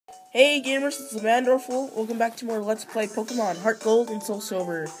Hey gamers, it's the Mandorful. Welcome back to more Let's Play Pokemon Heart Gold and Soul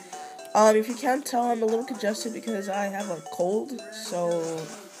Silver. If you can't tell, I'm a little congested because I have a cold, so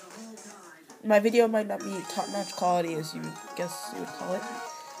my video might not be top-notch quality as you guess you would call it.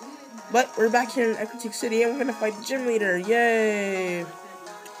 But we're back here in Ecruteak City and we're gonna fight the gym leader. Yay!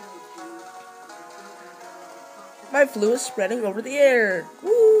 My flu is spreading over the air.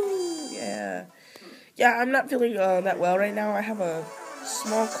 Woo! Yeah. Yeah, I'm not feeling that well right now. I have a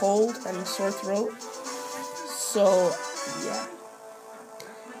small cold and sore throat. So, yeah.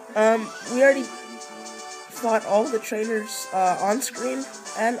 We already fought all the trainers on screen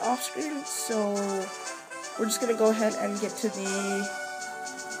and off screen, so we're just gonna go ahead and get to the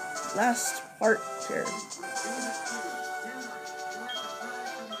last part here.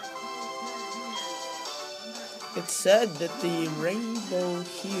 It's said that the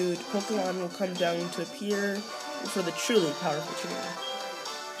rainbow-hued Pokemon will come down to appear for the truly powerful trainer.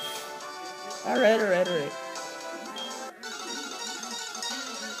 Alright.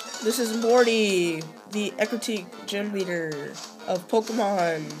 This is Morty, the Ecruteak gym leader of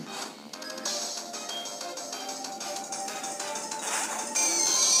Pokemon.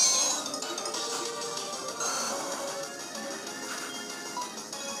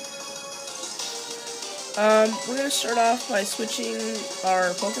 We're gonna start off by switching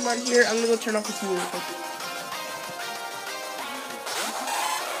our Pokemon here. I'm gonna go turn off the TV real quick.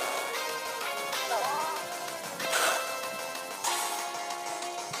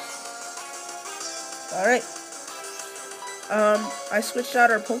 Alright. I switched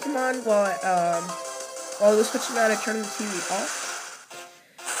out our Pokemon while I was switching out, I turned the TV off.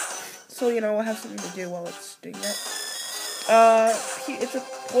 So, you know, we'll have something to do while it's doing that. It's a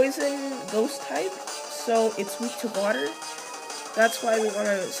poison ghost type, so it's weak to water. That's why we want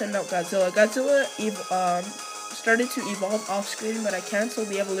to send out Godzilla. Godzilla started to evolve off screen, but I canceled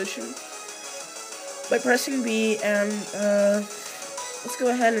the evolution by pressing B, and let's go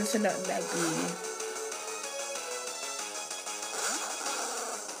ahead and send out Magby.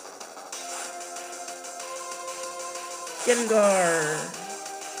 Gengar.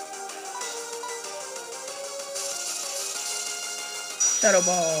 Shadow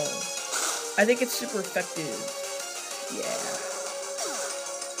Ball. I think it's super effective. Yeah.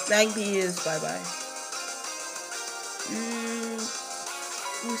 Magby is bye-bye.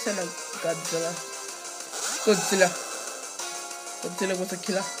 We send out Godzilla. Godzilla was a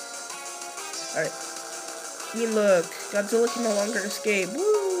killer. Alright. I mean, look. Godzilla can no longer escape. Woo!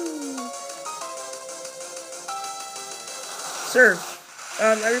 Surf.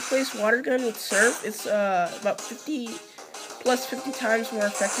 I replaced Water Gun with Surf. It's about 50 times more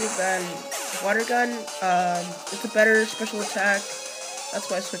effective than Water Gun. It's a better special attack. That's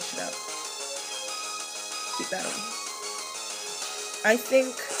why I switched it out. Keep that on. I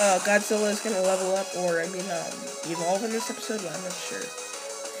think Godzilla is gonna level up, or evolve in this episode, but I'm not sure.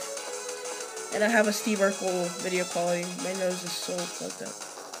 And I have a Steve Urkel video quality. My nose is so plugged up.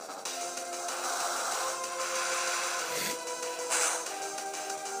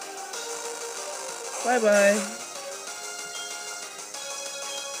 Bye-bye.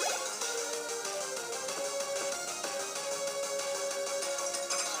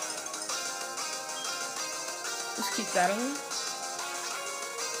 Just keep that on.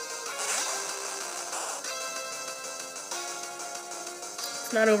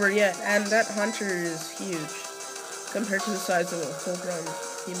 It's not over yet, and that Haunter is huge compared to the size of a full-grown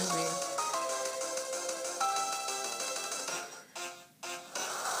human being.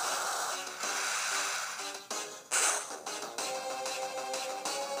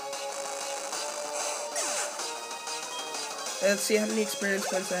 Let's see how many experience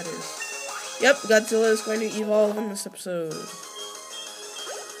points that is. Yep, Godzilla is going to evolve in this episode.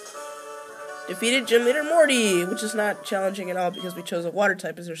 Defeated Gym Leader Morty, which is not challenging at all because we chose a water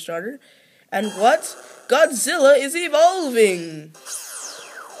type as our starter. And what? Godzilla is evolving!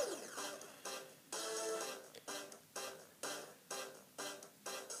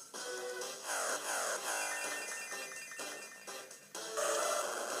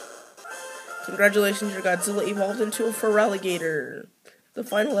 Congratulations, your Godzilla evolved into a Feraligatr, the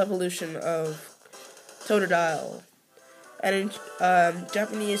final evolution of Totodile. And in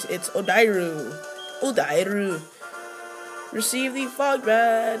Japanese, it's Odairu. Receive the Fog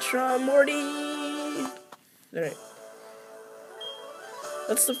Badge from Morty! Alright.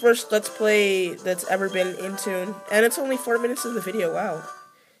 That's the first Let's Play that's ever been in tune. And it's only 4 minutes of the video, wow.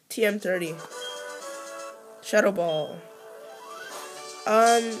 TM30. Shadow Ball.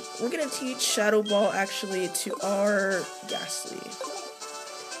 We're gonna teach Shadow Ball actually to our Ghastly.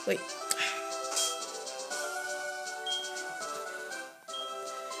 Wait.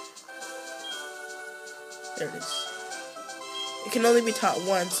 There it is. It can only be taught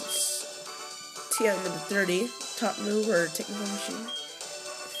once. It's TM number 30. Top move or technical machine.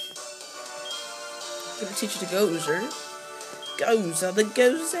 I'm gonna teach you the Gozer. Gozer, the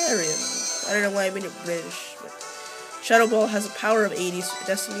Gozerian. I don't know why I made it British, but Shadow Ball has a power of 80. So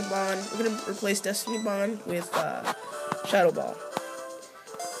Destiny Bond. We're gonna replace Destiny Bond with Shadow Ball.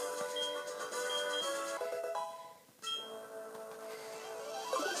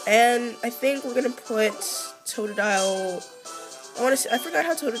 And I think we're gonna put Totodile. I forgot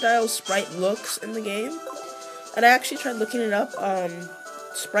how Totodile's sprite looks in the game, and I actually tried looking it up.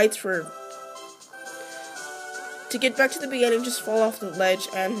 Sprites to get back to the beginning, just fall off the ledge,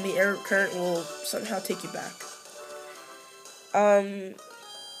 and the air current will somehow take you back.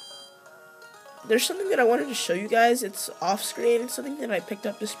 There's something that I wanted to show you guys. It's off screen. Something that I picked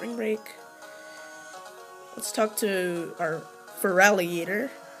up this spring break. Let's talk to our Feraligatr.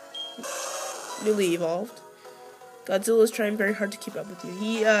 Newly evolved. Godzilla is trying very hard to keep up with you.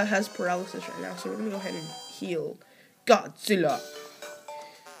 He has paralysis right now, so we're gonna go ahead and heal Godzilla.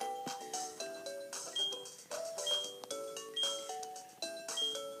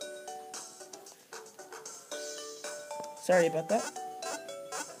 Sorry about that.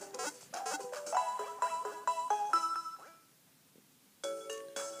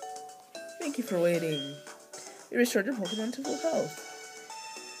 Thank you for waiting. You restored your Pokemon to full health.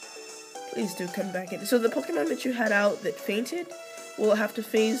 Please do come back in. So the Pokemon that you had out that fainted will have to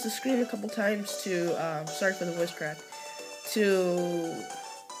phase the screen a couple times to, sorry for the voice crack, to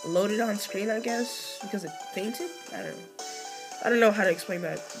load it on screen, I guess, because it fainted? I don't know how to explain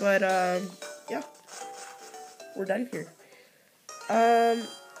that, but, yeah. We're done here.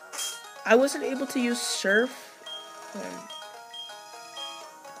 I wasn't able to use Surf.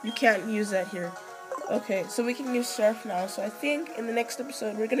 You can't use that here. Okay, so we can use Surf now. So I think in the next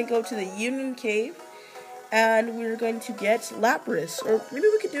episode we're going to go to the Union Cave and we're going to get Lapras. Or maybe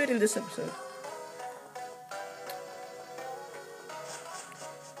we could do it in this episode.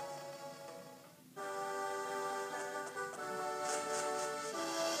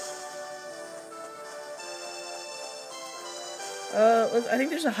 I think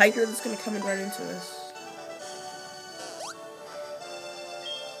there's a hiker that's going to come and run into us.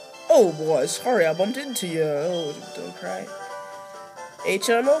 Oh boy, sorry I bumped into you. Oh, don't cry.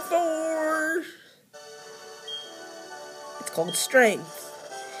 HM04! It's called Strength.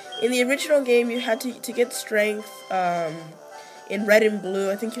 In the original game, you had to get Strength, in Red and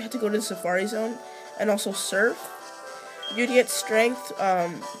Blue. I think you had to go to the Safari Zone, and also Surf. You'd get Strength,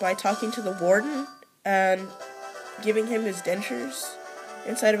 by talking to the Warden, and giving him his dentures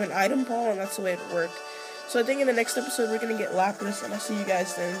inside of an item ball, and that's the way it worked. So I think in the next episode we're going to get Lapras, and I'll see you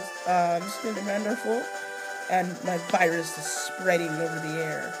guys then. This has been Manderful, and my virus is spreading over the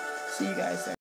air. See you guys then.